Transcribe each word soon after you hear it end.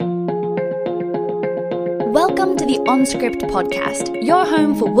Welcome to the OnScript podcast, your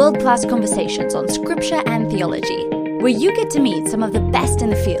home for world-class conversations on scripture and theology, where you get to meet some of the best in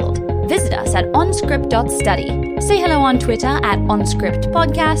the field. Visit us at onscript.study. Say hello on Twitter at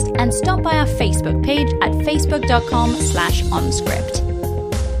OnScriptPodcast and stop by our Facebook page at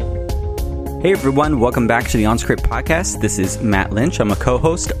facebook.com/OnScript. Hey everyone, welcome back to the OnScript podcast. This is Matt Lynch. I'm a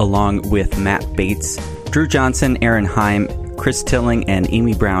co-host along with Matt Bates, Drew Johnson, Aaron Heim, Chris Tilling, and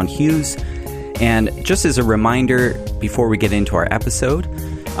Amy Brown Hughes. And just as a reminder, before we get into our episode,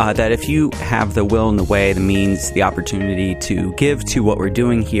 that if you have the will and the way, the means, the opportunity to give to what we're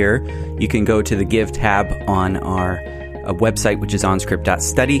doing here, you can go to the Give tab on our website, which is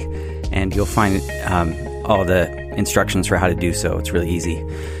onscript.study, and you'll find all the instructions for how to do so. It's really easy.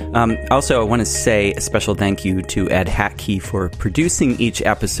 Also, I want to say a special thank you to Ed Hatkey for producing each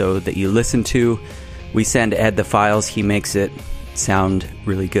episode that you listen to. We send Ed the files. He makes it sound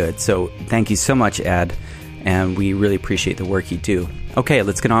really good. So thank you so much, Ed, and we really appreciate the work you do. Okay,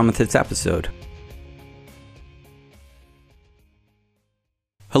 let's get on with this episode.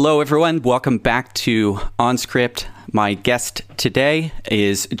 Hello, everyone. Welcome back to OnScript. My guest today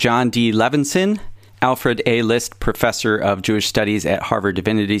is John D. Levenson, Alfred A. List Professor of Jewish Studies at Harvard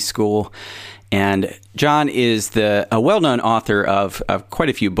Divinity School. And John is a well-known author of quite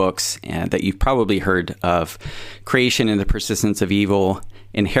a few books that you've probably heard of: Creation and the Persistence of Evil,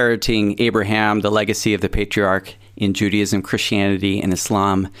 Inheriting Abraham, The Legacy of the Patriarch in Judaism, Christianity, and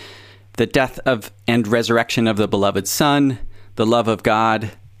Islam, The Death of and Resurrection of the Beloved Son, The Love of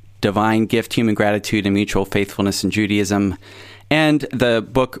God, Divine Gift, Human Gratitude, and Mutual Faithfulness in Judaism, and the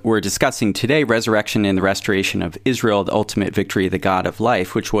book we're discussing today, Resurrection and the Restoration of Israel, The Ultimate Victory of the God of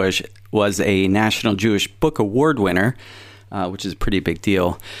Life, which was a National Jewish Book Award winner, which is a pretty big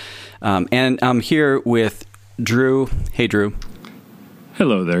deal. And I'm here with Drew. Hey, Drew.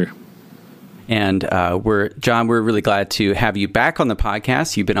 Hello there. And John, we're really glad to have you back on the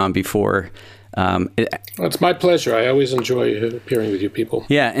podcast. You've been on before. It's my pleasure. I always enjoy appearing with you people.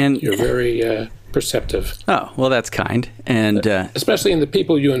 Yeah, and you're very perceptive. Oh, well, that's kind. And especially in the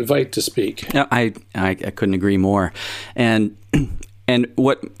people you invite to speak. I couldn't agree more. And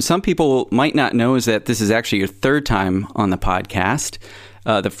what some people might not know is that this is actually your third time on the podcast.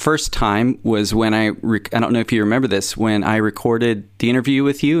 The first time was when I don't know if you remember this, when I recorded the interview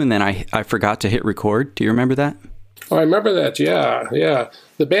with you, and then I forgot to hit record. Do you remember that? Oh, I remember that. Yeah.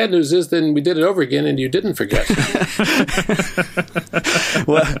 The bad news is then we did it over again and you didn't forget.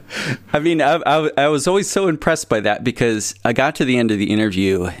 Well, I mean, I was always so impressed by that because I got to the end of the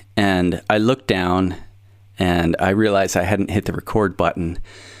interview and I looked down and I realized I hadn't hit the record button.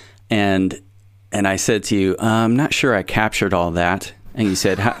 And I said to you, I'm not sure I captured all that. And you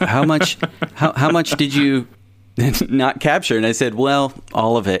said, how much did you not capture? And I said, well,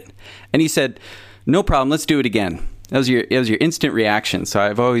 all of it. And you said, no problem, let's do it again. That was your instant reaction. So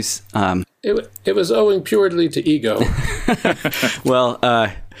I've always it was owing purely to ego. Well,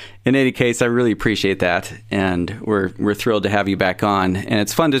 in any case, I really appreciate that, and we're thrilled to have you back on. And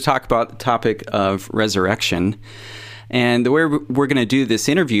it's fun to talk about the topic of resurrection. And the way we're going to do this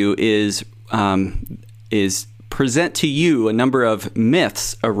interview is present to you a number of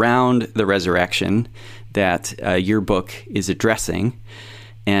myths around the resurrection that your book is addressing,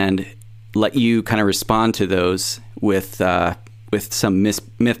 and let you kind of respond to those with some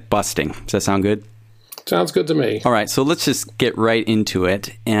myth busting. Does that sound good? Sounds good to me. All right, so let's just get right into it.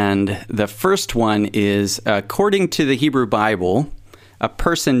 And the first one is, according to the Hebrew Bible, a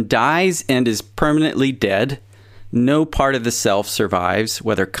person dies and is permanently dead. No part of the self survives,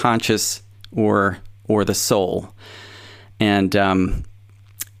 whether conscious or the soul. And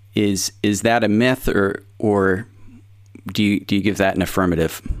is that a myth, or do you give that an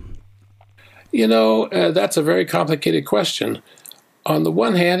affirmative? You know, that's a very complicated question. On the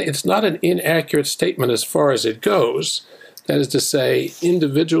one hand, it's not an inaccurate statement as far as it goes. That is to say,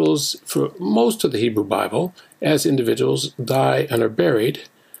 individuals, for most of the Hebrew Bible, as individuals, die and are buried.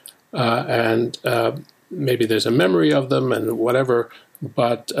 And maybe there's a memory of them and whatever,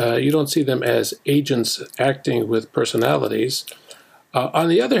 but you don't see them as agents acting with personalities. On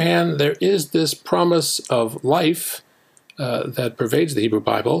the other hand, there is this promise of life that pervades the Hebrew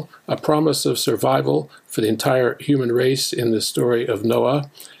Bible, a promise of survival for the entire human race in the story of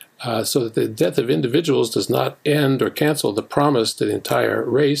Noah, so that the death of individuals does not end or cancel the promise to the entire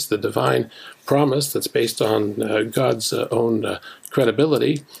race, the divine promise that's based on God's own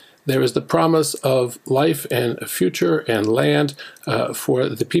credibility. There is the promise of life and a future and land for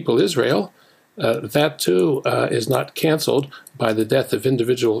the people of Israel. That too is not canceled by the death of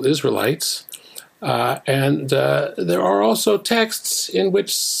individual Israelites. And there are also texts in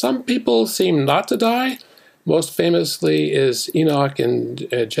which some people seem not to die, Most famously is Enoch in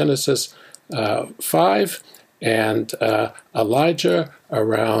Genesis 5, and Elijah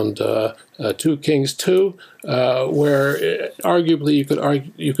around 2 Kings 2, where arguably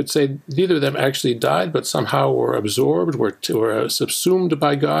you could say neither of them actually died, but somehow were absorbed, were subsumed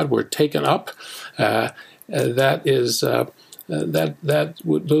by God, were taken up. Those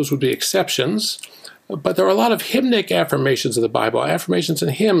would be exceptions. But there are a lot of hymnic affirmations of the Bible, affirmations in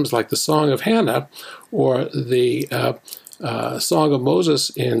hymns like the Song of Hannah or the Song of Moses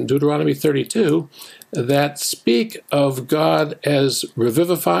in Deuteronomy 32 that speak of God as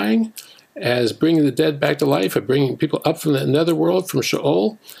revivifying, as bringing the dead back to life, of bringing people up from the netherworld, from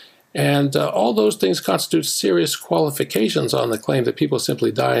Sheol. And all those things constitute serious qualifications on the claim that people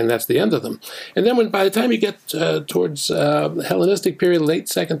simply die and that's the end of them. And then by the time you get towards the Hellenistic period, late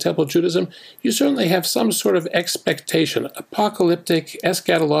Second Temple Judaism, you certainly have some sort of expectation, apocalyptic,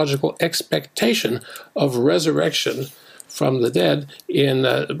 eschatological expectation of resurrection from the dead in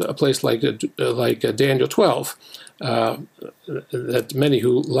a place like Daniel 12. That many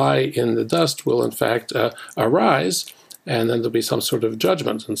who lie in the dust will in fact arise, and then there'll be some sort of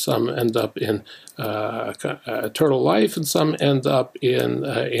judgment, and some end up in eternal life, and some end up in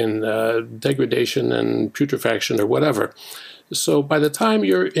degradation and putrefaction or whatever. So by the time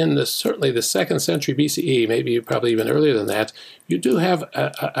you're in certainly the 2nd century BCE, maybe probably even earlier than that, you do have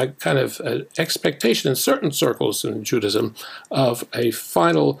a kind of expectation in certain circles in Judaism of a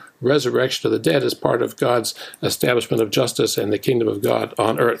final resurrection of the dead as part of God's establishment of justice and the kingdom of God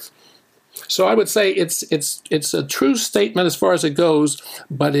on earth. So I would say it's a true statement as far as it goes,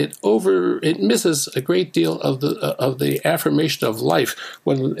 but it misses a great deal of the affirmation of life.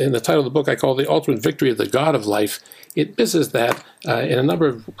 When in the title of the book I call The Ultimate Victory of the God of Life, it misses that in a number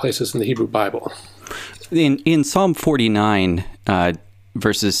of places in the Hebrew Bible. In Psalm 49,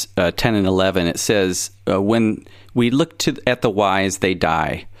 verses 10 and 11, it says, when we look at the wise, they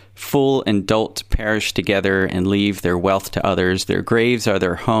die. Fool and dolt perish together and leave their wealth to others. Their graves are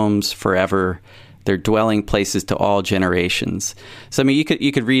their homes forever, their dwelling places to all generations. So I mean,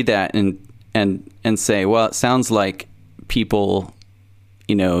 you could read that and say, well, it sounds like people,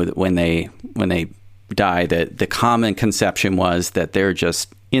 when they die, that the common conception was that they're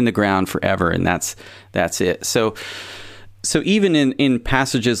just in the ground forever, and that's it. So even in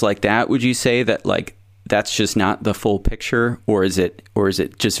passages like that, would you say that that's just not the full picture, or is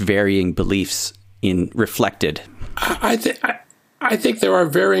it just varying beliefs reflected? I think there are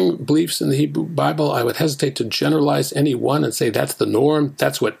varying beliefs in the Hebrew Bible. I would hesitate to generalize any one and say that's the norm.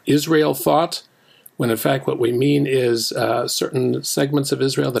 That's what Israel thought, when in fact what we mean is certain segments of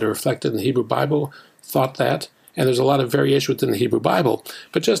Israel that are reflected in the Hebrew Bible thought that. And there's a lot of variation within the Hebrew Bible.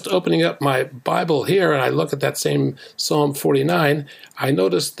 But just opening up my Bible here, and I look at that same Psalm 49, I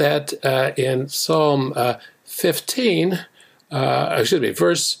notice that in Psalm 15,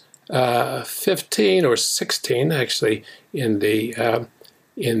 verse 15 or 16, actually, in the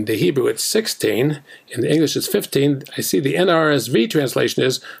Hebrew it's 16, in the English it's 15. I see the NRSV translation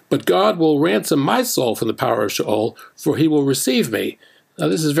is, "But God will ransom my soul from the power of Sheol, for he will receive me." Now,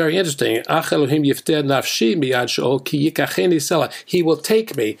 this is very interesting. He will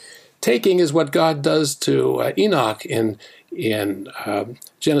take me. Taking is what God does to Enoch in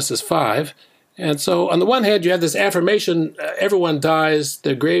Genesis 5. And so, on the one hand, you have this affirmation, everyone dies,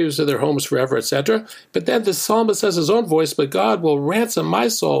 their graves are their homes forever, etc. But then the psalmist says his own voice, "But God will ransom my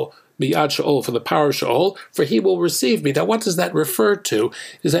soul Miyad Sheol, for the power of Sheol, for he will receive me." Now, what does that refer to?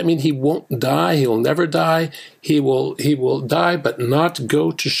 Does that mean he won't die? He will never die? He will die but not go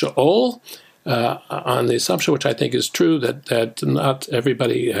to Sheol? On the assumption, which I think is true, that not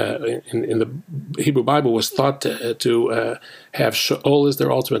everybody in the Hebrew Bible was thought to have Sheol as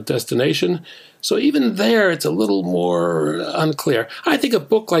their ultimate destination. So even there, it's a little more unclear. I think a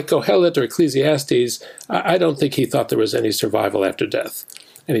book like Kohelet or Ecclesiastes, I don't think he thought there was any survival after death.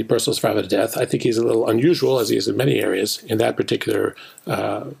 Any personal survival to death. I think he's a little unusual, as he is in many areas, in that particular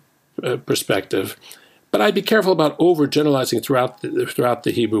perspective. But I'd be careful about overgeneralizing throughout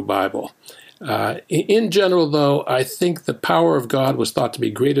the Hebrew Bible. In general, though, I think the power of God was thought to be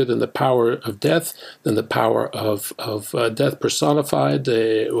greater than the power of death, than the power of death personified,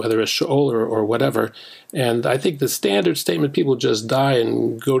 whether it's Sheol or whatever. And I think the standard statement, people just die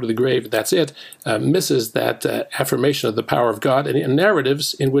and go to the grave, that's it, misses that affirmation of the power of God and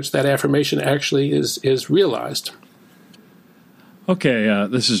narratives in which that affirmation actually is realized. Okay,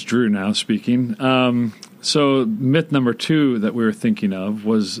 this is Drew now speaking. So myth number 2 that we were thinking of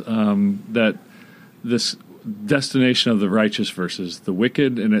was that this destination of the righteous versus the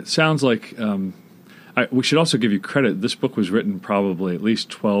wicked, and it sounds like We should also give you credit. This book was written probably at least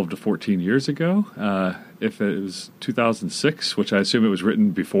 12 to 14 years ago. If it was 2006, which I assume it was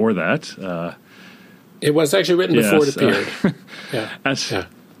written before that. It was actually written before it appeared. Yeah.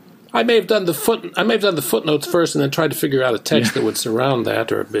 I may have done the footnotes first, and then tried to figure out a text that would surround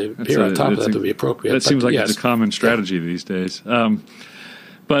that or appear on top of that that would be appropriate. That seems like it's a common strategy these days.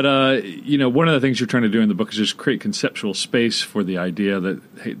 But one of the things you're trying to do in the book is just create conceptual space for the idea that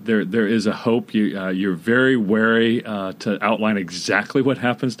there is a hope. You're very wary to outline exactly what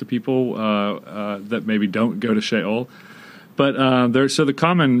happens to people that maybe don't go to Sheol. But so the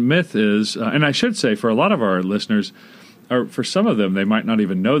common myth is, and I should say for a lot of our listeners, or for some of them, they might not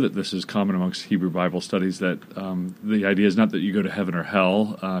even know that this is common amongst Hebrew Bible studies, that the idea is not that you go to heaven or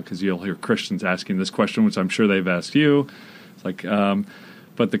hell, because you'll hear Christians asking this question, which I'm sure they've asked you. It's like,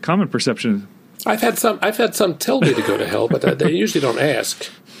 but the common perception... I've had some tell me to go to hell, but they usually don't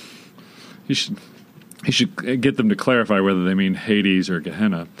ask. You should get them to clarify whether they mean Hades or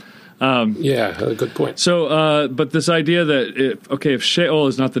Gehenna. Good point. So, but this idea that, if Sheol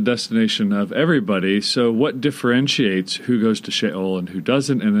is not the destination of everybody, so what differentiates who goes to Sheol and who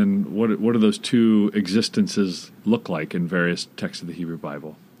doesn't, and then what do those two existences look like in various texts of the Hebrew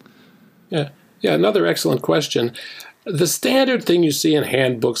Bible? Yeah, another excellent question. The standard thing you see in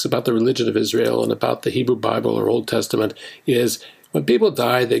handbooks about the religion of Israel and about the Hebrew Bible or Old Testament is when people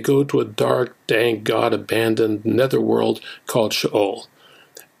die, they go to a dark, dank, God-abandoned netherworld called Sheol.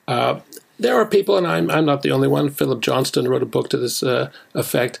 There are people, and I'm not the only one, Philip Johnston wrote a book to this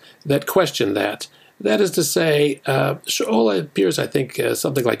effect, that question that. That is to say, Sheol appears, I think,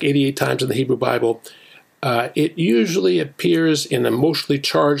 something like 88 times in the Hebrew Bible. It usually appears in emotionally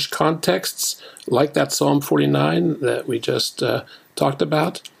charged contexts, like that Psalm 49 that we just talked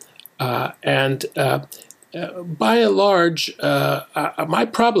about. And by and large, my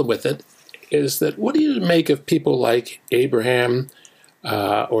problem with it is that what do you make of people like Abraham,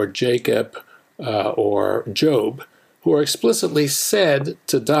 or Jacob, or Job, who are explicitly said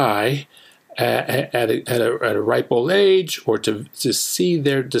to die at a ripe old age, or to see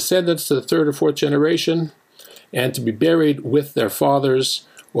their descendants to the third or fourth generation, and to be buried with their fathers,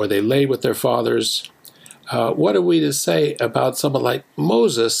 or they lay with their fathers? What are we to say about someone like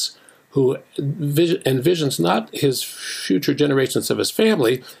Moses, who envisions not his future generations of his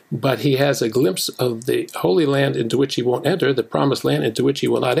family, but he has a glimpse of the Holy Land into which he won't enter, the Promised Land into which he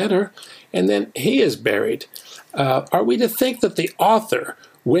will not enter, and then he is buried? Are we to think that the author,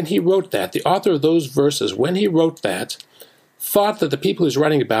 when he wrote that, the author of those verses, when he wrote that, thought that the people he's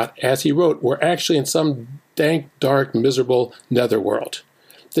writing about, as he wrote, were actually in some dank, dark, miserable netherworld?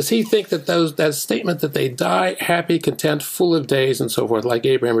 Does he think that that statement that they die happy, content, full of days, and so forth, like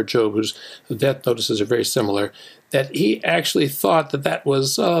Abraham or Job, whose death notices are very similar, that he actually thought that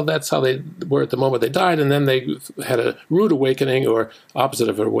was, that's how they were at the moment they died, and then they had a rude awakening, or opposite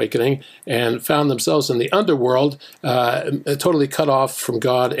of an awakening, and found themselves in the underworld, totally cut off from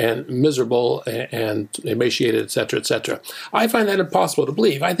God and miserable and emaciated, etc., etc.? I find that impossible to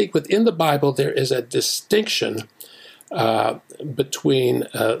believe. I think within the Bible there is a distinction between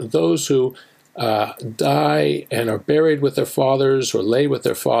those who die and are buried with their fathers or lay with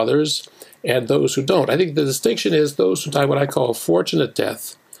their fathers, and those who don't. I think the distinction is those who die what I call a fortunate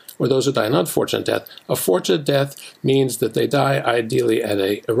death, or those who die an unfortunate death. A fortunate death means that they die ideally at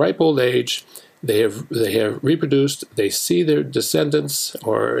a ripe old age. They have reproduced. They see their descendants,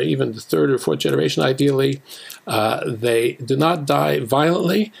 or even the third or fourth generation ideally. They do not die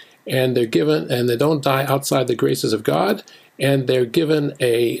violently, and they don't die outside the graces of God, and they're given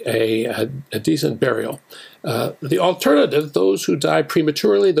a decent burial. The alternative, those who die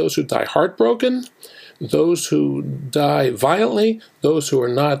prematurely, those who die heartbroken, those who die violently, those who are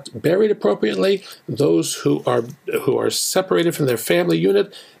not buried appropriately, those who are separated from their family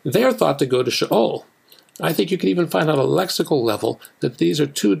unit, they're thought to go to Sheol. I think you can even find on a lexical level that these are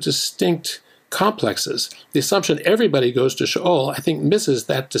two distinct complexes. The assumption everybody goes to Sheol, I think, misses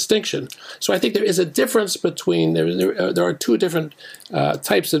that distinction. So I think there is a difference between, there are two different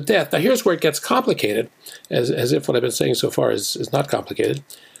types of death. Now here's where it gets complicated, as if what I've been saying so far is not complicated.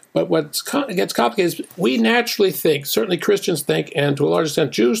 But what gets complicated is we naturally think, certainly Christians think, and to a large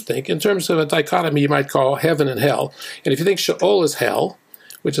extent Jews think, in terms of a dichotomy you might call heaven and hell. And if you think Sheol is hell,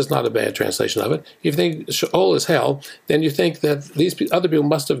 which is not a bad translation of it, if you think Sheol is hell, then you think that these other people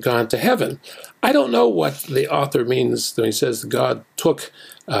must have gone to heaven. I don't know what the author means when he says God took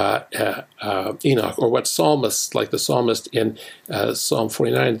Enoch, or what psalmists, like the psalmist in Psalm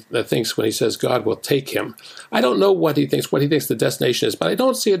 49, thinks when he says God will take him. I don't know what he thinks the destination is, but I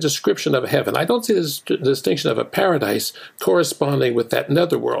don't see a description of heaven. I don't see the distinction of a paradise corresponding with that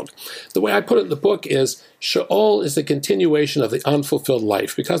netherworld. The way I put it in the book is Sheol is the continuation of the unfulfilled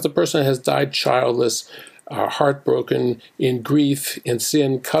life, because the person has died childless, heartbroken, in grief, in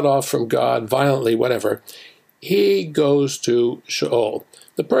sin, cut off from God, violently, whatever. He goes to Sheol.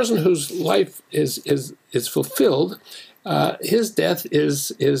 The person whose life is fulfilled, his death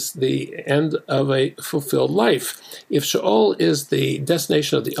is the end of a fulfilled life. If Sheol is the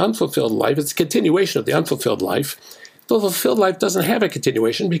destination of the unfulfilled life, it's a continuation of the unfulfilled life. The fulfilled life doesn't have a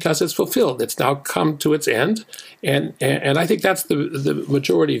continuation because it's fulfilled. It's now come to its end. And I think that's the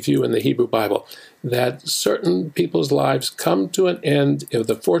majority view in the Hebrew Bible, that certain people's lives come to an end of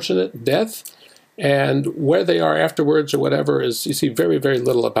the fortunate death, and where they are afterwards or whatever is, you see very, very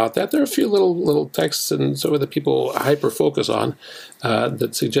little about that. There are a few little texts and so that people hyper-focus on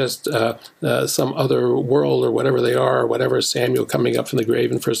that suggest some other world or whatever they are, or whatever, Samuel coming up from the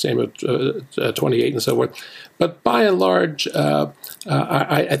grave in 1 Samuel 28 and so forth. But by and large,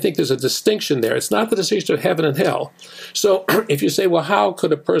 I think there's a distinction there. It's not the distinction of heaven and hell. So if you say, well, how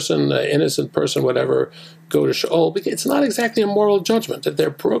could a person, an innocent person, whatever, go to Sheol? It's not exactly a moral judgment. If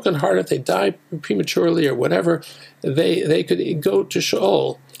they're brokenhearted, they die prematurely or whatever, they could go to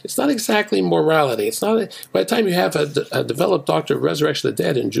Sheol. It's not exactly morality. It's not. By the time you have a developed doctrine of resurrection of the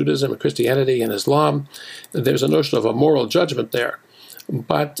dead in Judaism and Christianity and Islam, there's a notion of a moral judgment there.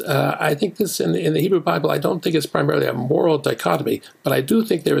 But I think this in the Hebrew Bible, I don't think it's primarily a moral dichotomy, but I do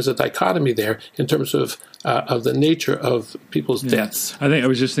think there is a dichotomy there in terms of the nature of people's deaths. I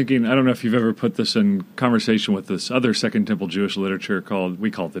was just thinking, I don't know if you've ever put this in conversation with this other Second Temple Jewish literature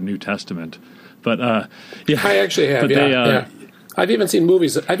we call it the New Testament. But yeah, I actually have. But yeah. I've even seen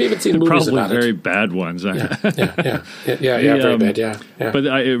movies. Probably about very it. Bad ones. Yeah, very bad. Yeah. But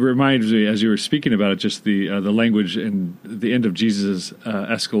it reminds me, as you were speaking about it, just the language in the end of Jesus'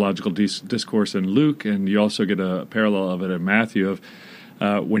 eschatological discourse in Luke, and you also get a parallel of it in Matthew of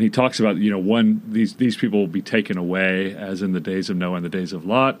when he talks about these people will be taken away, as in the days of Noah and the days of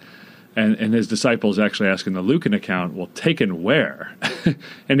Lot. And his disciples actually ask in the Lucan account, well, taken where?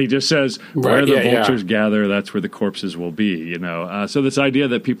 And he just says, where the vultures gather, that's where the corpses will be, So this idea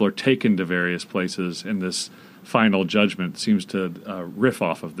that people are taken to various places in this final judgment seems to riff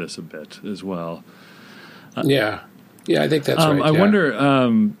off of this a bit as well. Yeah, I think that's right. I wonder,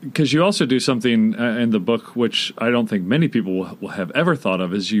 because you also do something in the book, which I don't think many people will have ever thought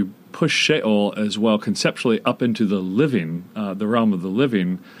of, is you push Sheol as well conceptually up into the living, the realm of the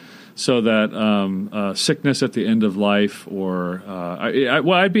living, so that sickness at the end of life, or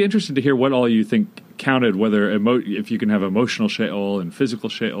I'd be interested to hear what all you think counted, whether if you can have emotional Sheol and physical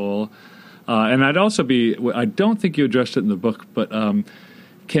Sheol, and I don't think you addressed it in the book, but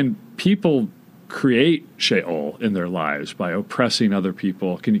can people create Sheol in their lives by oppressing other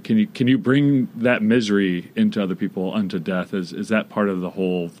people? Can you bring that misery into other people unto death? Is that part of the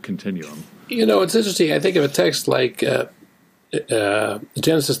whole continuum? It's interesting. I think of a text like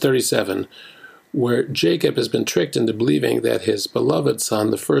Genesis 37, where Jacob has been tricked into believing that his beloved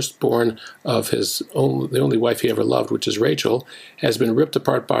son, the firstborn of the only wife he ever loved, which is Rachel, has been ripped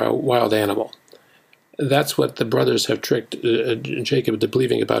apart by a wild animal. That's what the brothers have tricked Jacob into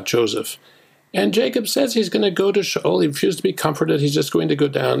believing about Joseph. And Jacob says he's going to go to Sheol. He refuses to be comforted. He's just going to go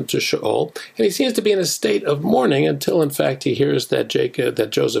down to Sheol. And he seems to be in a state of mourning until, in fact, he hears that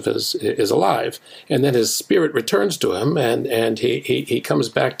Joseph is alive. And then his spirit returns to him, and he comes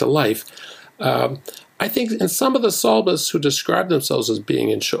back to life. I think in some of the psalmists who describe themselves as being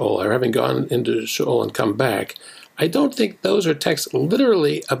in Sheol, or having gone into Sheol and come back, I don't think those are texts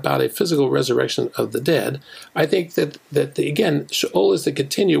literally about a physical resurrection of the dead. I think that again, Sheol is the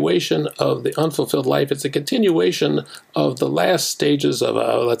continuation of the unfulfilled life. It's a continuation of the last stages of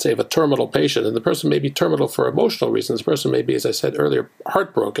let's say, of a terminal patient. And the person may be terminal for emotional reasons. The person may be, as I said earlier,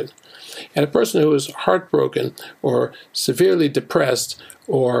 heartbroken. And a person who is heartbroken or severely depressed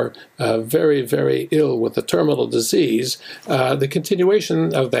or very, very ill with a terminal disease, the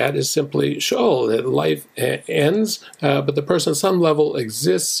continuation of that is simply Sheol. That life ends, but the person, on some level,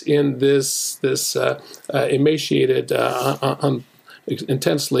 exists in this emaciated,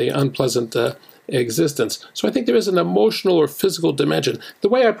 intensely unpleasant existence. So I think there is an emotional or physical dimension. The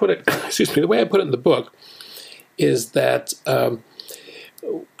way I put it, the way I put it in the book is that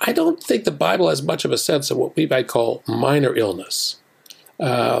I don't think the Bible has much of a sense of what we might call minor illness.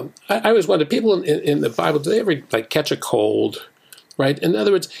 I always wonder, people in the Bible, do they ever catch a cold, right? In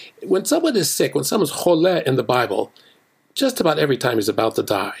other words, when someone is sick, when someone's choleh in the Bible, just about every time he's about to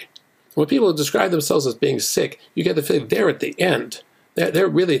die. When people describe themselves as being sick, you get the feeling they're at the end. They're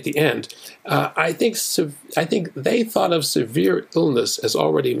really at the end. I think they thought of severe illness as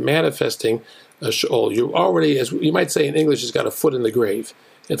already manifesting a Sheol. You already, as you might say in English, has got a foot in the grave.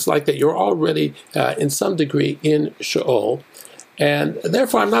 It's like that you're already, in some degree, in Sheol. And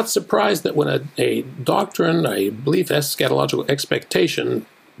therefore, I'm not surprised that when a doctrine, a belief, eschatological expectation,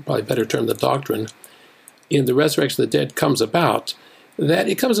 probably better term the doctrine, in the resurrection of the dead comes about, that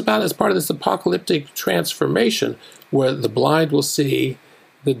it comes about as part of this apocalyptic transformation where the blind will see,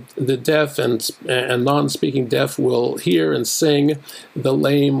 the deaf and non-speaking deaf will hear and sing, the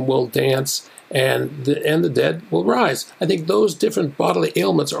lame will dance, and the dead will rise. I think those different bodily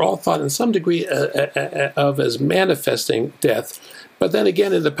ailments are all thought in some degree of as manifesting death. But then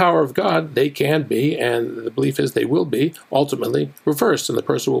again, in the power of God, they can be, and the belief is they will be, ultimately reversed, and the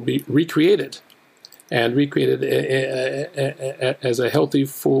person will be recreated. And recreated as a healthy,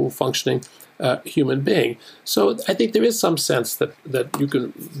 full, functioning human being. So I think there is some sense that you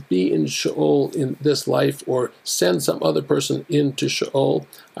can be in Sheol in this life or send some other person into Sheol.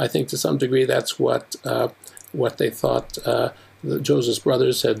 I think to some degree that's what they thought Joseph's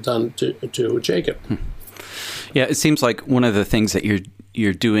brothers had done to Jacob. Yeah, it seems like one of the things that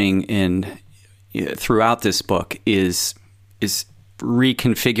you're doing throughout this book is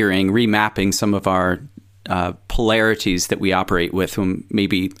reconfiguring, remapping some of our polarities that we operate with,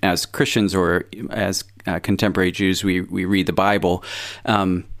 maybe as Christians or as contemporary Jews, we read the Bible.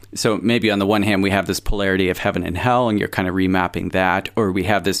 So maybe on the one hand, we have this polarity of heaven and hell, and you're kind of remapping that, or we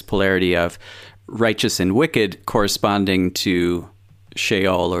have this polarity of righteous and wicked corresponding to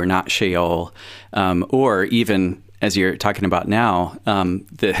Sheol or not Sheol, or even, as you're talking about now,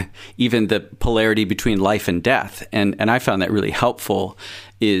 even the polarity between life and death. And I found that really helpful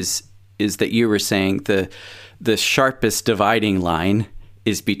is that you were saying the sharpest dividing line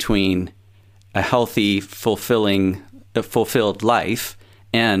is between a healthy, fulfilled life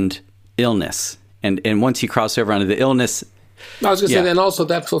and illness. And once you cross over onto the illness, I was going to say, and also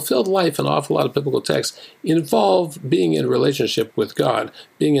that fulfilled life in an awful lot of biblical texts involve being in relationship with God,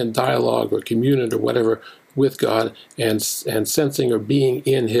 being in dialogue or communion or whatever with God, and sensing or being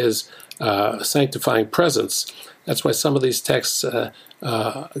in His sanctifying presence. That's why some of these texts,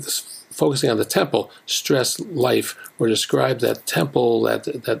 focusing on the temple, stress life or describe that temple,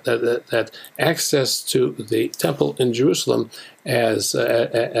 that access to the temple in Jerusalem as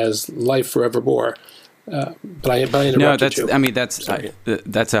life forevermore. But I interrupted you. I mean,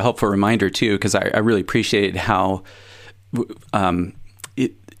 that's a helpful reminder too, because I really appreciated how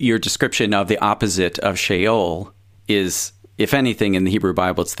your description of the opposite of Sheol is, if anything, in the Hebrew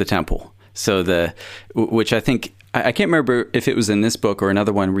Bible, it's the temple. So which I think, I can't remember if it was in this book or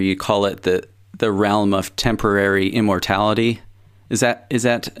another one where you call it the realm of temporary immortality. Is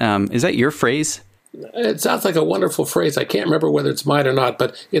that your phrase? It sounds like a wonderful phrase. I can't remember whether it's mine or not,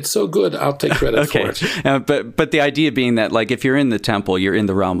 but it's so good, I'll take credit for it. But the idea being that, like, if you're in the temple, you're in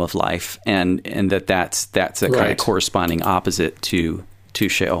the realm of life, and that's a kind of corresponding opposite to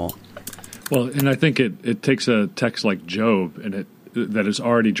Sheol. Well, and I think it takes a text like Job and that is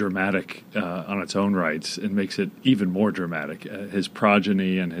already dramatic on its own rights and makes it even more dramatic. His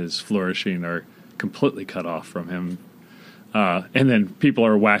progeny and his flourishing are completely cut off from him. And then people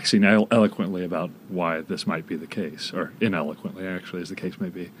are waxing eloquently about why this might be the case, or ineloquently, actually, as the case may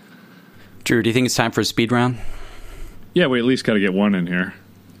be. Drew, do you think it's time for a speed round? Yeah, we at least got to get one in here.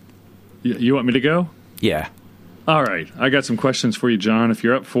 You want me to go? Yeah. All right. I got some questions for you, John. If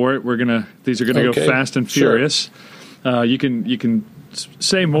you're up for it, these are going to go fast and furious. Sure. You can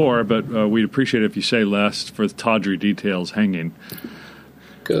say more, but we'd appreciate it if you say less for the tawdry details hanging.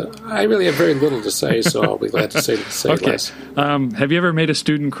 I really have very little to say, so I'll be glad to say okay. less. Have you ever made a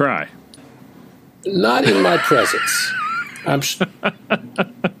student cry? Not in my presence. I'm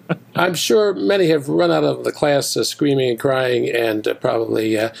sure many have run out of the class screaming and crying, and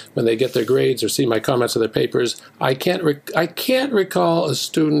probably when they get their grades or see my comments on their papers, I can't recall a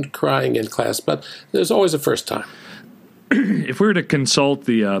student crying in class, but there's always a first time. If we were to consult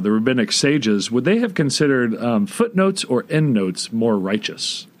the rabbinic sages, would they have considered footnotes or endnotes more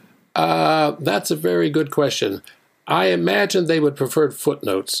righteous? That's a very good question. I imagine they would prefer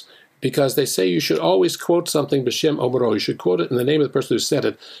footnotes because they say you should always quote something b'shem omro. You should quote it in the name of the person who said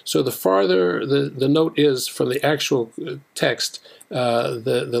it. So the farther the note is from the actual text,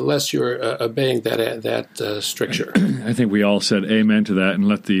 the less you're obeying that stricture. I think we all said amen to that, and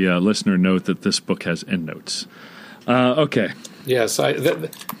let the listener note that this book has endnotes. Okay. Yes,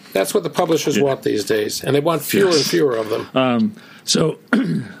 that's what the publishers want these days, and they want fewer and fewer of them. So,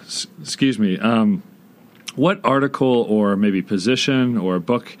 excuse me. What article or maybe position or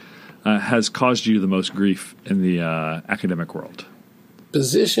book has caused you the most grief in the academic world?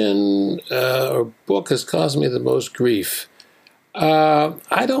 Position or book has caused me the most grief.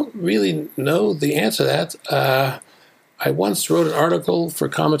 I don't really know the answer to that. I once wrote an article for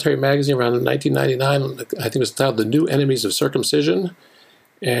Commentary Magazine around 1999. I think it was titled "The New Enemies of Circumcision,"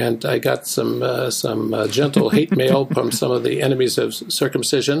 and I got some gentle hate mail from some of the enemies of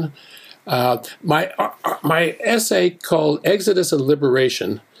circumcision. My essay called "Exodus and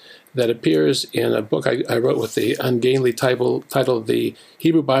Liberation," that appears in a book I wrote with the ungainly title "The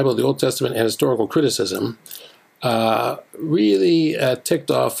Hebrew Bible, the Old Testament, and Historical Criticism," really ticked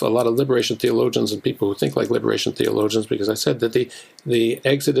off a lot of liberation theologians and people who think like liberation theologians, because I said that the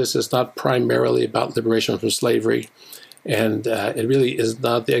Exodus is not primarily about liberation from slavery, and it really is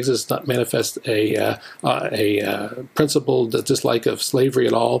not. The Exodus does not manifest a principled dislike of slavery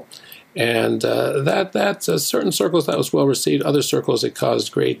at all. And that certain circles that was well received. Other circles it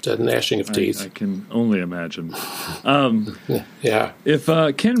caused great gnashing of teeth. I can only imagine. Yeah. If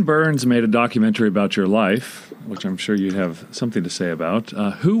Ken Burns made a documentary about your life, which I'm sure you have something to say about,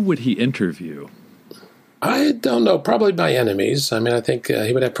 who would he interview? I don't know. Probably my enemies. I mean, I think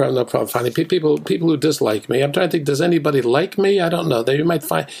he would have no problem finding people who dislike me. I'm trying to think. Does anybody like me? I don't know.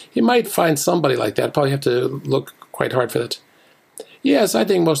 He might find somebody like that. Probably have to look quite hard for that. Yes, I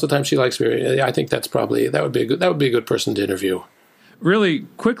think most of the time she likes me. I think that would be a good person to interview. Really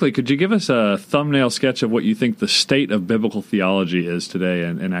quickly, could you give us a thumbnail sketch of what you think the state of biblical theology is today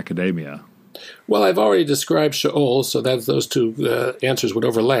in academia? Well, I've already described Sheol, so that those two answers would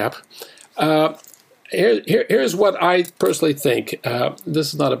overlap. Here's what I personally think.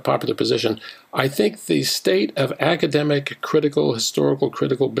 This is not a popular position. I think the state of academic, critical, historical,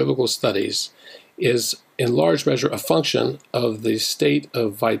 critical, biblical studies is in large measure a function of the state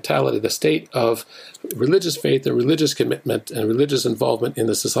of vitality, the state of religious faith and religious commitment and religious involvement in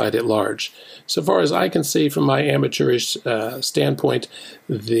the society at large. So far as I can see from my amateurish standpoint,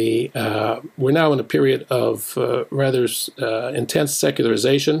 we're now in a period of rather intense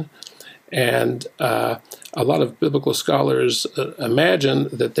secularization, and a lot of biblical scholars imagine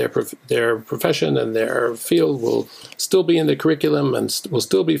that their profession and their field will still be in the curriculum and will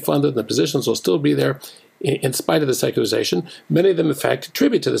still be funded, and the positions will still be there in spite of the secularization. Many of them, in fact,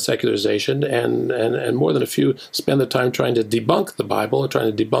 contribute to the secularization, and more than a few spend their time trying to debunk the Bible,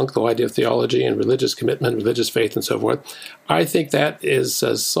 trying to debunk the whole idea of theology and religious commitment, religious faith, and so forth. I think that is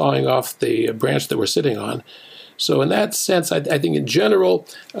sawing off the branch that we're sitting on. So in that sense, I think in general,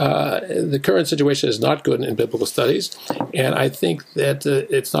 the current situation is not good in biblical studies, and I think that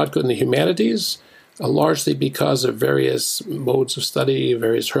it's not good in the humanities, largely because of various modes of study,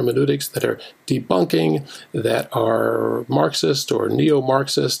 various hermeneutics that are debunking, that are Marxist or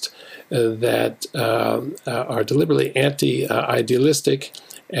neo-Marxist, that are deliberately anti-idealistic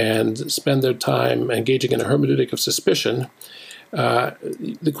and spend their time engaging in a hermeneutic of suspicion.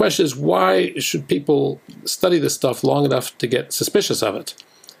 The question is, why should people study this stuff long enough to get suspicious of it?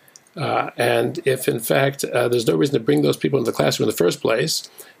 And if, in fact, there's no reason to bring those people into the classroom in the first place,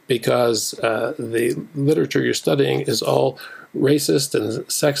 because the literature you're studying is all racist and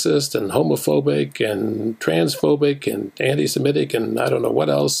sexist and homophobic and transphobic and anti-Semitic and I don't know what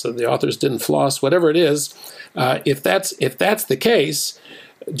else, the authors didn't floss, whatever it is, if that's the case,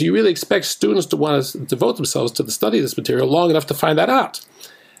 do you really expect students to want to devote themselves to the study of this material long enough to find that out?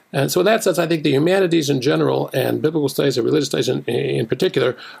 And so in that sense, I think the humanities in general and biblical studies and religious studies in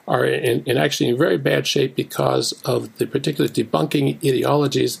particular are actually in very bad shape because of the particular debunking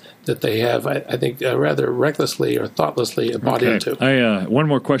ideologies that they have, I think, rather recklessly or thoughtlessly bought into. One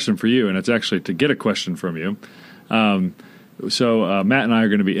more question for you, and it's actually to get a question from you. So Matt and I are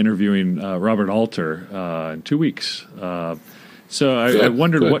going to be interviewing Robert Alter in 2 weeks. So I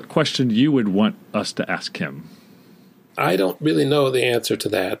wondered what question you would want us to ask him. I don't really know the answer to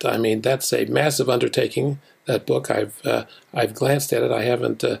that. I mean, that's a massive undertaking. That book, I've glanced at it. I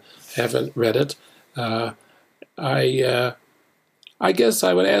haven't read it. I guess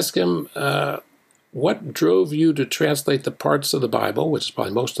I would ask him, what drove you to translate the parts of the Bible, which is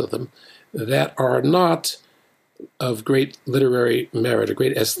probably most of them, that are not of great literary merit or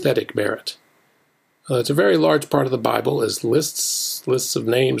great aesthetic merit? It's a very large part of the Bible is lists of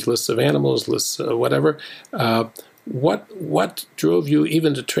names, lists of animals, lists of whatever. What drove you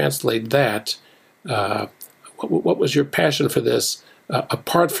even to translate that? What was your passion for this,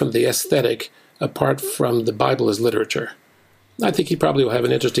 apart from the aesthetic, apart from the Bible as literature? I think he probably will have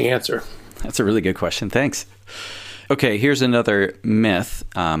an interesting answer. That's a really good question. Thanks. Okay, here's another myth,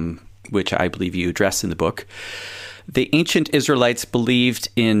 which I believe you address in the book. The ancient Israelites believed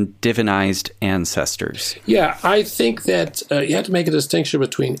in divinized ancestors. Yeah, I think that you have to make a distinction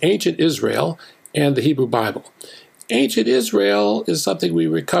between ancient Israel and the Hebrew Bible. Ancient Israel is something we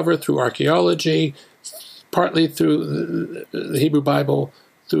recover through archaeology, partly through the Hebrew Bible,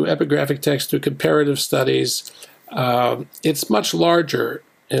 through epigraphic texts, through comparative studies. It's much larger.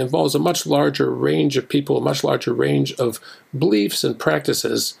 It involves a much larger range of people, a much larger range of beliefs and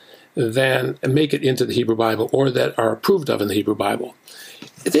practices than make it into the Hebrew Bible or that are approved of in the Hebrew Bible.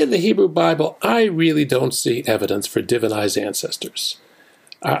 In the Hebrew Bible, I really don't see evidence for divinized ancestors.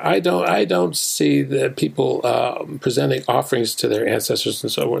 I don't see the people presenting offerings to their ancestors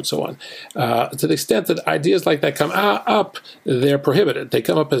and so on and so on. To the extent that ideas like that come up, they're prohibited. They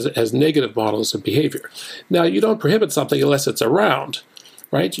come up as negative models of behavior. Now, you don't prohibit something unless it's around,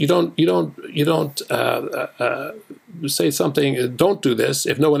 right? You don't say something, don't do this,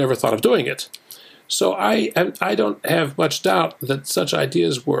 if no one ever thought of doing it. So I don't have much doubt that such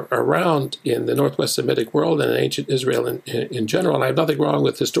ideas were around in the Northwest Semitic world and in ancient Israel in general. And I have nothing wrong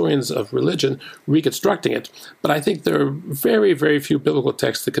with historians of religion reconstructing it. But I think there are very, very few biblical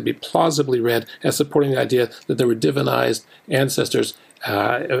texts that could be plausibly read as supporting the idea that there were divinized ancestors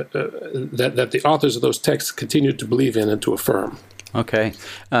that the authors of those texts continued to believe in and to affirm. Okay.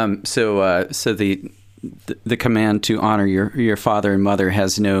 So the command to honor your father and mother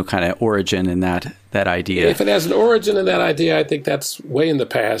has no kind of origin in that idea. If it has an origin in that idea, I think that's way in the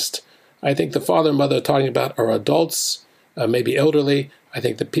past. I think the father and mother are talking about are adults, maybe elderly. I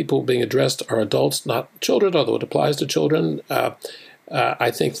think the people being addressed are adults, not children, although it applies to children.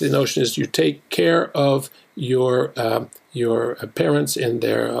 I think the notion is you take care of your parents in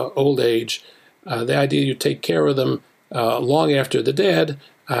their old age. The idea you take care of them long after they're dead,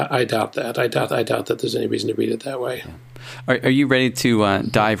 I doubt that. I doubt that there's any reason to read it that way. Are you ready to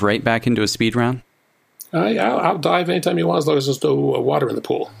dive right back into a speed round? I'll dive anytime you want, as long as there's no water in the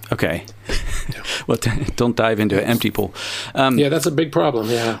pool. Okay. Well, don't dive into an empty pool. Yeah, that's a big problem,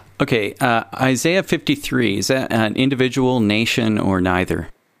 yeah. Okay, Isaiah 53, is that an individual, nation, or neither?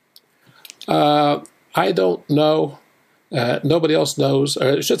 I don't know. Nobody else knows.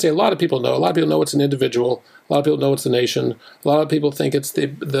 Or I should say a lot of people know. A lot of people know it's an individual. A lot of people know it's a nation. A lot of people think it's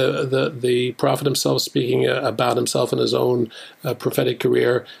the prophet himself speaking about himself and his own prophetic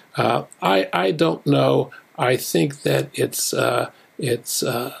career. I don't know. I think that it's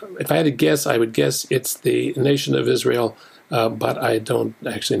if I had to guess, I would guess it's the nation of Israel, but I don't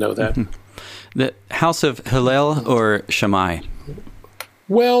actually know that. The house of Hillel or Shammai?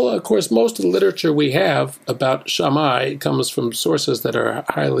 Well, of course, most of the literature we have about Shammai comes from sources that are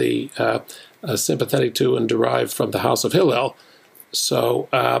highly sympathetic to and derived from the house of Hillel. So,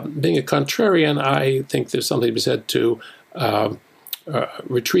 being a contrarian, I think there's something to be said to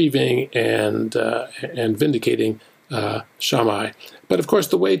retrieving and vindicating Shammai. But of course,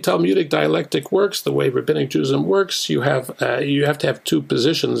 the way Talmudic dialectic works, the way Rabbinic Judaism works, you have to have two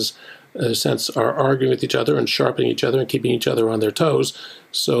positions. In a sense, are arguing with each other and sharpening each other and keeping each other on their toes.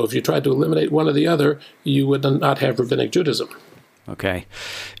 So if you tried to eliminate one or the other, you would not have Rabbinic Judaism. Okay.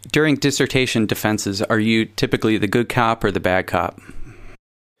 During dissertation defenses, are you typically the good cop or the bad cop?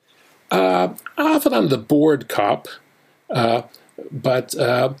 Often I'm the bored cop, but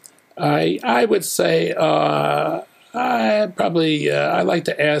I would say I like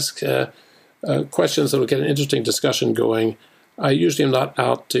to ask questions that will get an interesting discussion going. I usually am not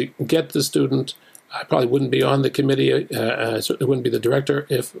out to get the student. I probably wouldn't be on the committee. I certainly wouldn't be the director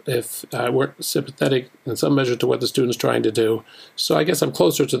if I weren't sympathetic in some measure to what the student's trying to do. So I guess I'm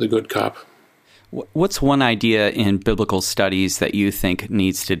closer to the good cop. What's one idea in biblical studies that you think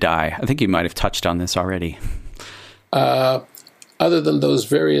needs to die? I think you might have touched on this already. Other than those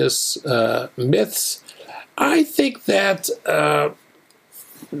various myths, I think that the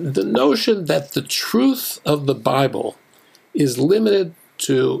notion that the truth of the Bible is limited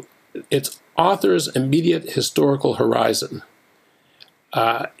to its author's immediate historical horizon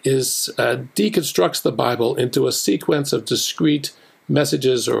deconstructs the Bible into a sequence of discrete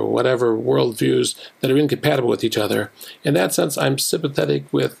messages or whatever worldviews that are incompatible with each other. In that sense, I'm sympathetic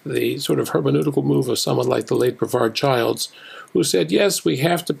with the sort of hermeneutical move of someone like the late Brevard Childs, who said, yes, we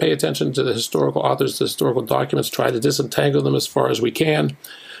have to pay attention to the historical authors, the historical documents, try to disentangle them as far as we can,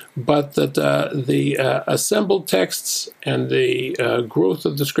 but that the assembled texts and the growth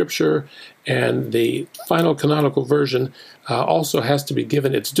of the scripture and the final canonical version also has to be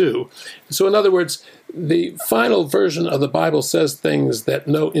given its due. So in other words, the final version of the Bible says things that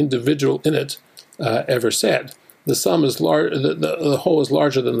no individual in it ever said. the sum is large. The whole is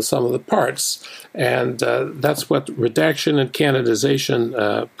larger than the sum of the parts, and that's what redaction and canonization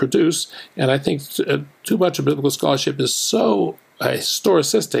produce. And I think too much of biblical scholarship is so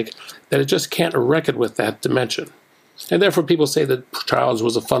historicistic that it just can't reckon with that dimension. And therefore, people say that Childs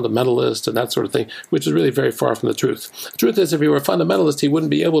was a fundamentalist and that sort of thing, which is really very far from the truth. The truth is, if he were a fundamentalist, he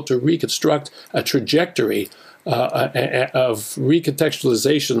wouldn't be able to reconstruct a trajectory of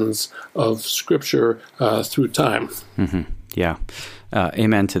recontextualizations of Scripture through time. Mm-hmm. Yeah.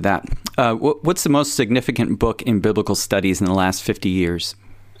 Amen to that. What's the most significant book in biblical studies in the last 50 years?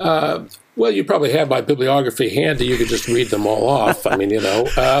 Well, you probably have my bibliography handy. You could just read them all off. I mean,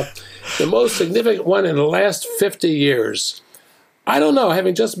 the most significant one in the last 50 years. I don't know.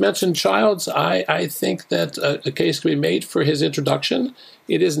 Having just mentioned Childs, I think that a case can be made for his introduction.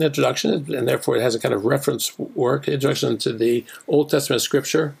 It is an introduction, and therefore it has a kind of reference work. Introduction to the Old Testament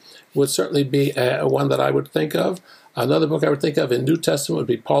Scripture would certainly be one that I would think of. Another book I would think of in New Testament would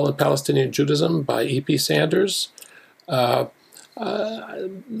be Paul and Palestinian Judaism by E.P. Sanders. That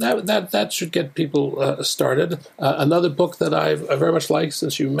should get people started. Another book that I very much like,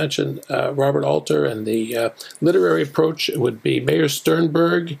 since you mentioned Robert Alter and the literary approach, would be Mayer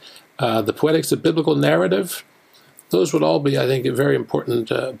Sternberg, The Poetics of Biblical Narrative. Those would all be, I think, very important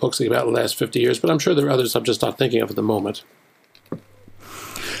books about the last 50 years, but I'm sure there are others I'm just not thinking of at the moment.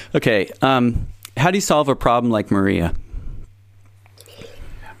 Okay. How do you solve a problem like Maria?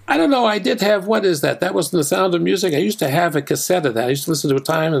 I don't know. I did have, what is that? That was in The Sound of Music. I used to have a cassette of that. I used to listen to it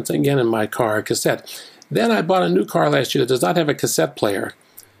time and again in my car, a cassette. Then I bought a new car last year that does not have a cassette player.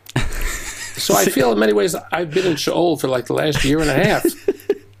 So I feel in many ways I've been in Sheol for like the last year and a half.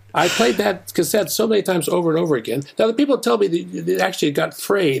 I played that cassette so many times over and over again. Now, the people tell me that it actually got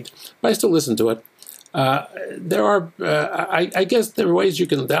frayed, but I still listen to it. There are, I guess there are ways you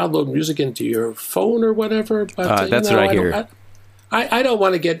can download music into your phone or whatever. But that's what I hear. I don't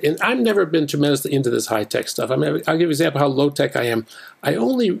want to get in. I've never been tremendously into this high-tech stuff. I mean, I'll give you an example of how low-tech I am. I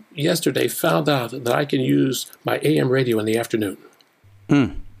only yesterday found out that I can use my AM radio in the afternoon.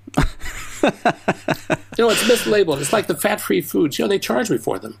 It's mislabeled. It's like the fat-free foods. They charge me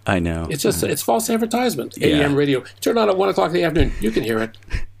for them. I know. It's just, it's false advertisement. AM radio. Turn on at 1 o'clock in the afternoon. You can hear it.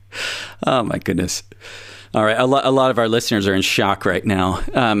 Oh, my goodness. All right. A lot of our listeners are in shock right now,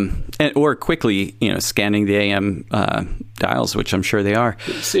 or quickly, scanning the AM dials, which I'm sure they are.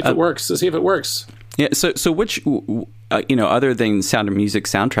 See if it works. Yeah. So which, other than Sound of Music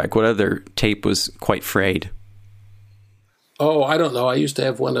soundtrack, what other tape was quite frayed? Oh, I don't know. I used to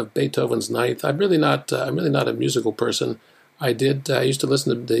have one of Beethoven's Ninth. I'm really not a musical person. I used to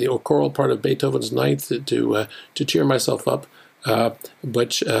listen to the choral part of Beethoven's Ninth to cheer myself up.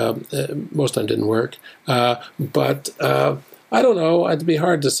 Which most of them didn't work. But I don't know. It'd be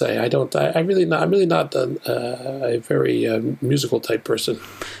hard to say. I'm really not a very musical type person.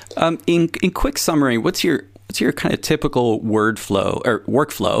 In quick summary, what's your kind of typical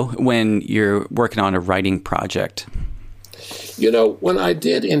workflow when you're working on a writing project? When I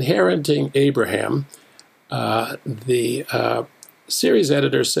did Inheriting Abraham, the series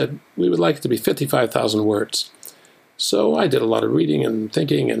editor said we would like it to be 55,000 words. So I did a lot of reading and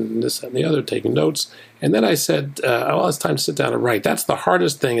thinking and this and the other, taking notes. And then I said, it's time to sit down and write. That's the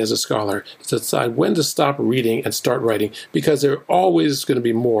hardest thing as a scholar, is to decide when to stop reading and start writing, because there are always going to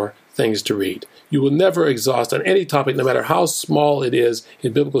be more things to read. You will never exhaust on any topic, no matter how small it is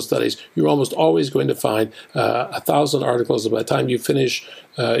in biblical studies. You're almost always going to find 1,000 articles. By the time you finish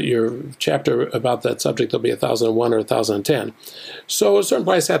your chapter about that subject, there'll be 1,001 or 1,010. So at a certain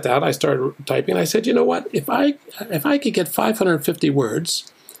point, I sat down, I started typing, and I said, you know what? If I could get 550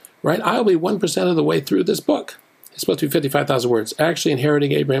 words, right, I'll be 1% of the way through this book. It's supposed to be 55,000 words. Actually,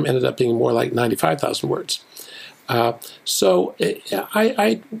 Inheriting Abraham ended up being more like 95,000 words. To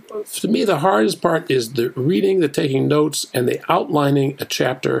me, the hardest part is the reading, the taking notes, and the outlining a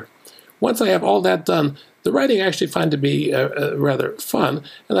chapter. Once I have all that done, the writing I actually find to be rather fun,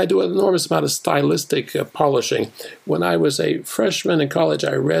 and I do an enormous amount of stylistic polishing. When I was a freshman in college,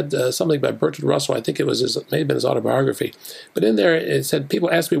 I read something by Bertrand Russell. I think it may have been his autobiography. But in there, it said,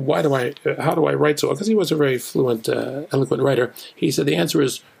 people ask me, how do I write so well? Because he was a very fluent, eloquent writer. He said, the answer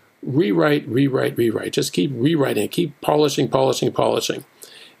is, rewrite. Just keep rewriting, keep polishing.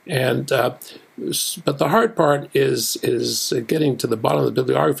 And but the hard part is getting to the bottom of the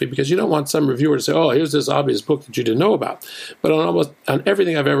bibliography, because you don't want some reviewer to say, "Oh, here's this obvious book that you didn't know about." But on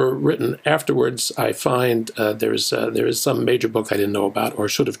everything I've ever written afterwards, I find there is some major book I didn't know about or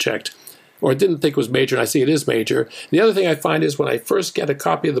should have checked, or didn't think was major, and I see it is major. The other thing I find is when I first get a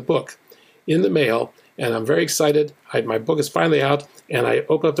copy of the book in the mail, and I'm very excited. My book is finally out, and I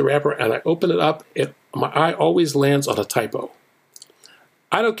open up the wrapper, and I open it up, and my eye always lands on a typo.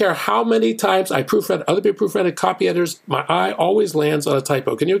 I don't care how many times I proofread, other people proofreaded, copy editors, my eye always lands on a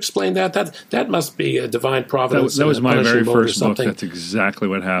typo. Can you explain that? That must be a divine providence. That was my very first book. That's exactly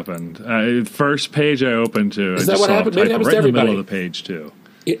what happened. First page I opened to. Is that what happened? Maybe it happens right to everybody. In the middle of the page too.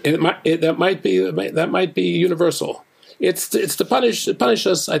 That might be universal. It's to punish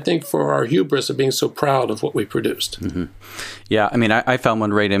us, I think, for our hubris of being so proud of what we produced. Mm-hmm. Yeah, I mean, I found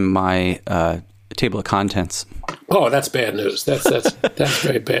one right in my table of contents. Oh, that's bad news. That's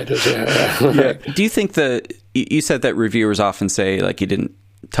very bad news. Yeah. Yeah. Do you think you said that reviewers often say, like, you didn't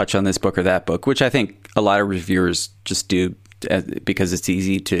touch on this book or that book, which I think a lot of reviewers just do because it's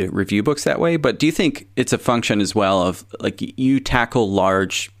easy to review books that way. But do you think it's a function as well of, like, you tackle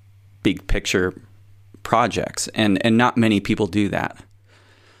large, big picture projects, and not many people do that?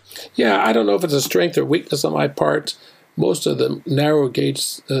 Yeah, I don't know if it's a strength or weakness on my part. Most of the narrow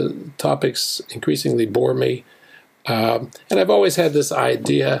gauge topics increasingly bore me. And I've always had this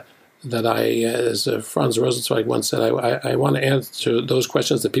idea that as Franz Rosenzweig once said, I want to answer those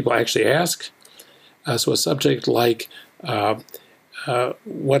questions that people actually ask. So a subject like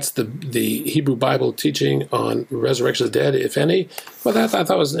what's the Hebrew Bible teaching on resurrection of the dead, if any? Well, that I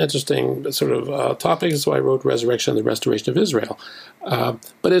thought was an interesting sort of topic, so I wrote Resurrection and the Restoration of Israel.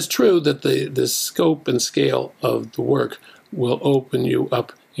 But it's true that the scope and scale of the work will open you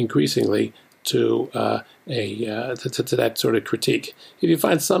up increasingly to that sort of critique. If you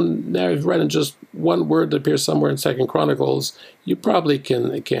find some narrative read in just one word that appears somewhere in 2 Chronicles, you probably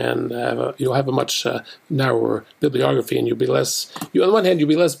you'll have a much narrower bibliography, and you'll be less. On the one hand, you'll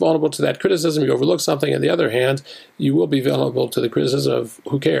be less vulnerable to that criticism. You overlook something. On the other hand, you will be vulnerable to the criticism of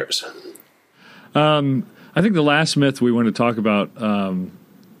who cares. I think the last myth we want to talk about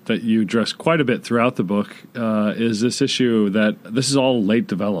that you address quite a bit throughout the book is this issue that this is all late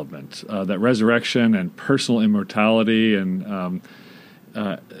development, that resurrection and personal immortality and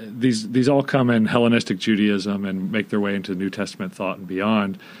these all come in Hellenistic Judaism and make their way into New Testament thought and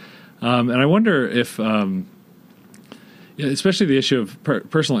beyond. And I wonder if, especially the issue of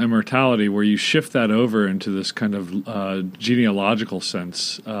personal immortality, where you shift that over into this kind of genealogical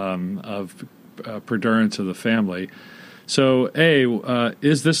sense of perdurance of the family. So, A,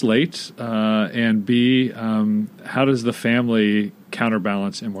 is this late? And B, how does the family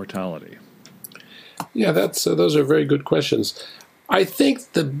counterbalance immortality? Yeah, those are very good questions. I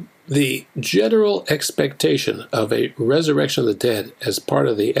think the general expectation of a resurrection of the dead as part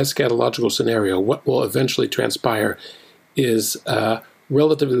of the eschatological scenario, what will eventually transpire, is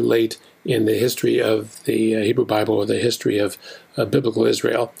relatively late in the history of the Hebrew Bible or the history of biblical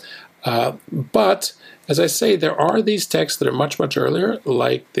Israel. But as I say, there are these texts that are much, much earlier,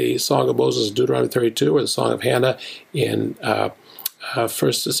 like the Song of Moses in Deuteronomy 32 or the Song of Hannah in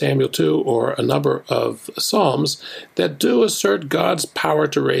 1 Samuel 2, or a number of Psalms that do assert God's power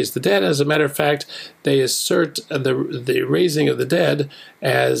to raise the dead. As a matter of fact, they assert the raising of the dead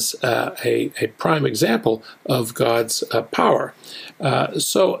as a prime example of God's power.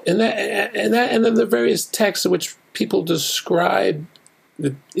 So in that, and then the various texts in which people describe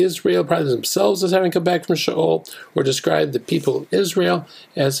Israel, probably themselves, as having come back from Sheol, or describe the people of Israel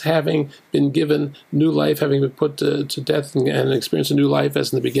as having been given new life, having been put to death and experienced a new life,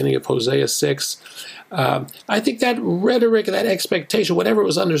 as in the beginning of Hosea 6. I think that rhetoric, that expectation, whatever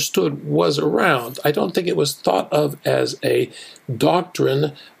was understood, was around. I don't think it was thought of as a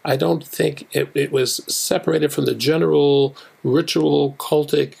doctrine. I don't think it was separated from the general ritual,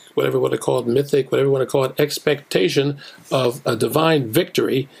 cultic, whatever you want to call it, mythic, whatever you want to call it, expectation of a divine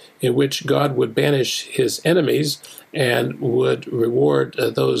victory in which God would banish his enemies and would reward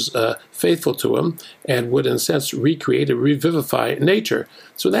those faithful to him, and would, in a sense, recreate and revivify nature.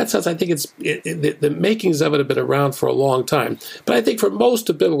 So in that sense, I think the makings of it have been around for a long time. But I think for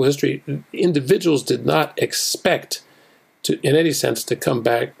most of biblical history, individuals did not expect in any sense to come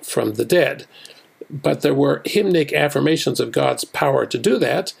back from the dead. But there were hymnic affirmations of God's power to do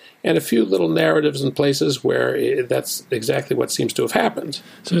that, and a few little narratives in places where that's exactly what seems to have happened.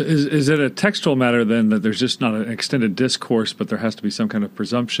 So is it a textual matter then that there's just not an extended discourse, but there has to be some kind of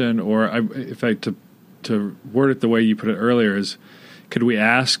presumption? Or to word it the way you put it earlier, could we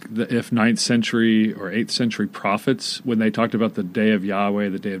ask if 9th century or 8th century prophets, when they talked about the day of Yahweh,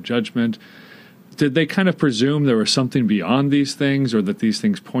 the day of judgment, did they kind of presume there was something beyond these things, or that these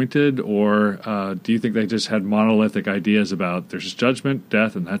things pointed, or do you think they just had monolithic ideas about there's judgment,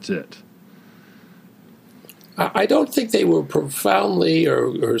 death, and that's it? I don't think they were profoundly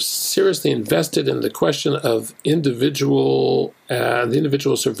or seriously invested in the question of the individual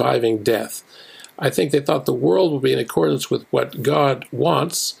surviving death. I think they thought the world would be in accordance with what God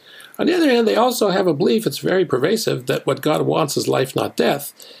wants. On the other hand, they also have a belief, it's very pervasive, that what God wants is life, not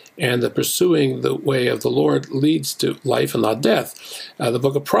death, and that pursuing the way of the Lord leads to life and not death. The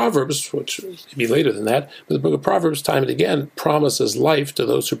book of Proverbs, which may be later than that, but the book of Proverbs, time and again, promises life to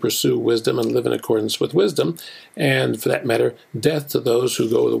those who pursue wisdom and live in accordance with wisdom, and for that matter, death to those who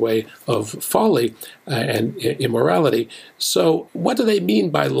go the way of folly and immorality. So what do they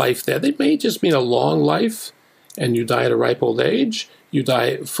mean by life there? They may just mean a long life, and you die at a ripe old age. You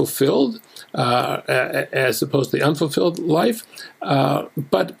die fulfilled, as opposed to the unfulfilled life.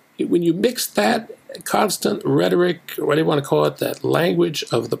 But when you mix that constant rhetoric, or whatever you want to call it, that language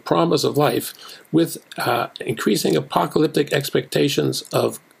of the promise of life, with increasing apocalyptic expectations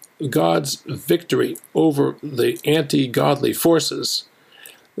of God's victory over the anti-godly forces,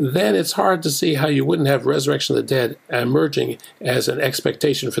 then it's hard to see how you wouldn't have resurrection of the dead emerging as an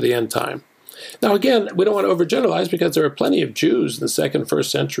expectation for the end time. Now, again, we don't want to overgeneralize, because there are plenty of Jews in the 2nd, 1st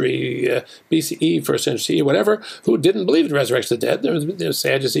century BCE, 1st century CE, whatever, who didn't believe in the resurrection of the dead. There's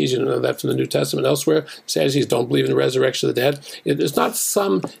Sadducees, you know that from the New Testament elsewhere. Sadducees don't believe in the resurrection of the dead. There's not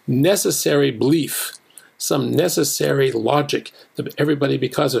some necessary belief, some necessary logic that everybody,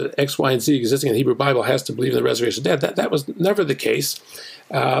 because of X, Y, and Z existing in the Hebrew Bible, has to believe in the resurrection of the dead. That was never the case.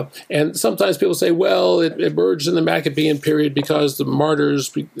 And sometimes people say, well, it emerged in the Maccabean period because the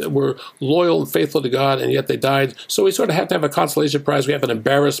martyrs were loyal and faithful to God, and yet they died. So we sort of have to have a consolation prize. We have an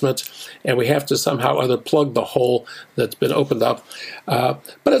embarrassment, and we have to somehow or other plug the hole that's been opened up. But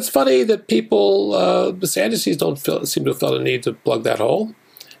it's funny that people, the Sadducees, don't seem to have felt a need to plug that hole.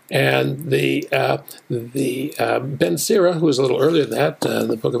 And the Ben Sira, who was a little earlier than that,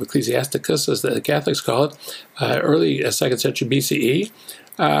 the book of Ecclesiasticus, as the Catholics call it, early 2nd century BCE,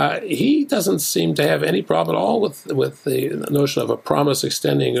 he doesn't seem to have any problem at all with the notion of a promise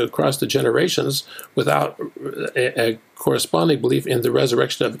extending across the generations without a corresponding belief in the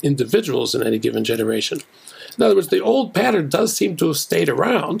resurrection of individuals in any given generation. In other words, the old pattern does seem to have stayed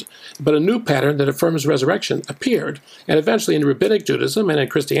around, but a new pattern that affirms resurrection appeared. And eventually in Rabbinic Judaism and in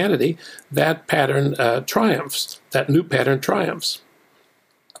Christianity, that pattern triumphs. That new pattern triumphs.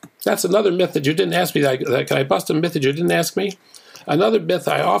 That's another myth that you didn't ask me. Can I bust a myth that you didn't ask me? Another myth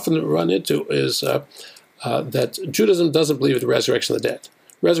I often run into is that Judaism doesn't believe in the resurrection of the dead.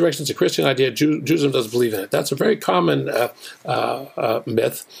 Resurrection is a Christian idea. Judaism doesn't believe in it. That's a very common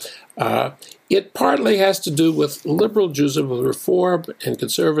myth. It partly has to do with liberal Judaism, with Reform and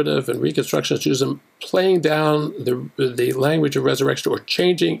Conservative and Reconstructionist Judaism playing down the language of resurrection, or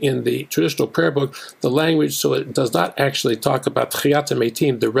changing in the traditional prayer book the language so it does not actually talk about Tchiyat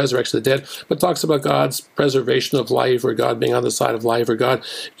HaMetim, the resurrection of the dead, but talks about God's preservation of life, or God being on the side of life, or God,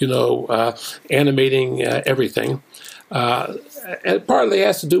 animating everything. And partly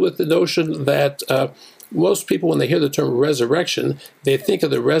has to do with the notion that most people, when they hear the term resurrection, they think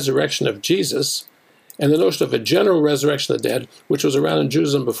of the resurrection of Jesus, and the notion of a general resurrection of the dead, which was around in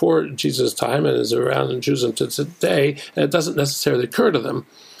Judaism before Jesus' time and is around in Judaism to today, and it doesn't necessarily occur to them.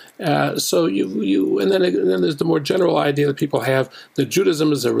 So and then there's the more general idea that people have that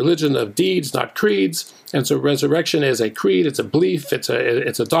Judaism is a religion of deeds, not creeds, and so resurrection is a creed, it's a belief, it's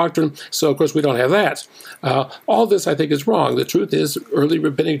a doctrine. So of course we don't have that. All this I think is wrong. The truth is, early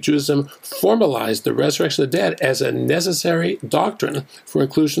rabbinic Judaism formalized the resurrection of the dead as a necessary doctrine for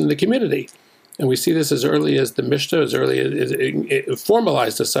inclusion in the community. And we see this as early as the Mishnah, as early as it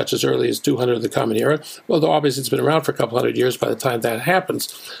formalized as such as early as 200 of the Common Era, although obviously it's been around for a couple hundred years by the time that happens.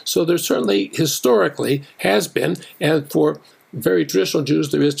 So there certainly historically has been, and for very traditional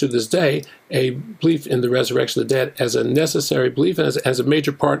Jews there is to this day, a belief in the resurrection of the dead as a necessary belief and as a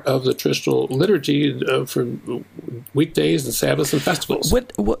major part of the traditional liturgy for weekdays and Sabbaths and festivals.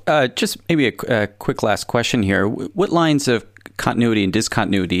 Just maybe a quick last question here. What lines of continuity and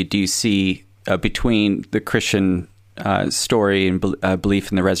discontinuity do you see between the Christian story and belief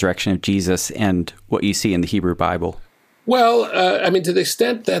in the resurrection of Jesus and what you see in the Hebrew Bible? Well, to the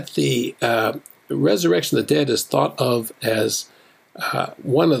extent that the resurrection of the dead is thought of as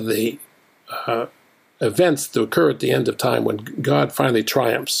one of the events to occur at the end of time when God finally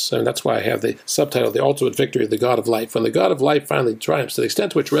triumphs, and that's why I have the subtitle, The Ultimate Victory of the God of Life. When the God of Life finally triumphs, to the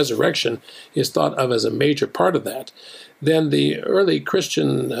extent to which resurrection is thought of as a major part of that, then the early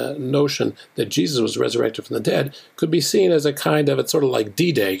Christian notion that Jesus was resurrected from the dead could be seen as a kind of, it's sort of like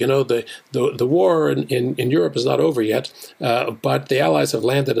D-Day. The war in Europe is not over yet, but the Allies have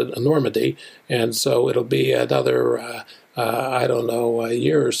landed at Normandy, and so it'll be another a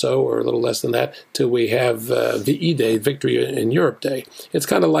year or so, or a little less than that, till we have VE Day, Victory in Europe Day. It's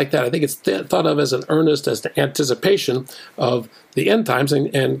kind of like that. I think it's thought of as an earnest, as the anticipation of the end times,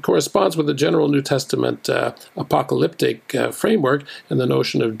 and corresponds with the general New Testament apocalyptic framework and the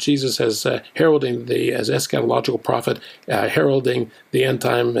notion of Jesus as heralding as eschatological prophet, heralding the end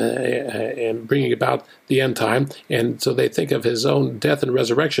time and bringing about the end time. And so they think of his own death and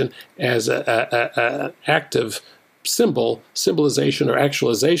resurrection as an active symbolization or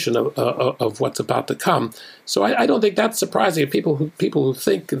actualization of what's about to come. So I don't think that's surprising. People who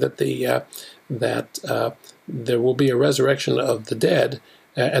think that there will be a resurrection of the dead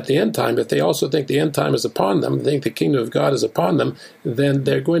at the end time, if they also think the end time is upon them, think the kingdom of God is upon them, then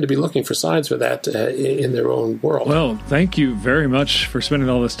they're going to be looking for signs for that in their own world. Well, thank you very much for spending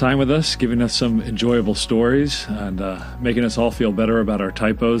all this time with us, giving us some enjoyable stories, and making us all feel better about our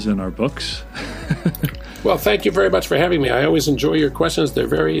typos in our books. Well, thank you very much for having me. I always enjoy your questions. They're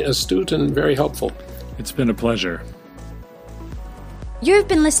very astute and very helpful. It's been a pleasure. You've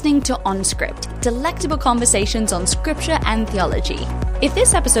been listening to On Script, delectable conversations on scripture and theology. If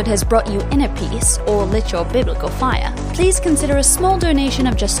this episode has brought you inner peace or lit your biblical fire, please consider a small donation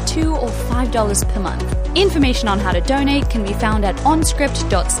of just $2 or $5 per month. Information on how to donate can be found at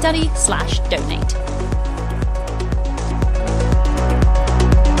onscript.study/donate.